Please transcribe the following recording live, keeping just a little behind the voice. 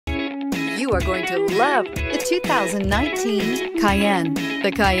You are going to love the 2019 Cayenne.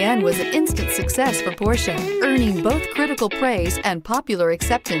 The Cayenne was an instant success for Porsche, earning both critical praise and popular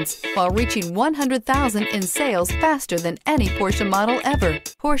acceptance while reaching 100,000 in sales faster than any Porsche model ever.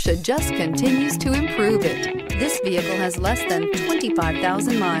 Porsche just continues to improve it. This vehicle has less than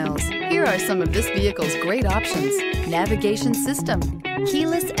 25,000 miles. Here are some of this vehicle's great options: navigation system,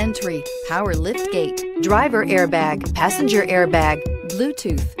 keyless entry, power liftgate, driver airbag, passenger airbag,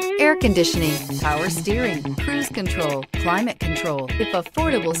 Bluetooth, air conditioning, power steering, cruise control, climate control. If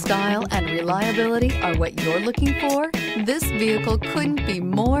affordable style and reliability are what you're looking for, this vehicle couldn't be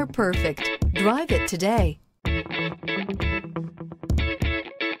more perfect. Drive it today.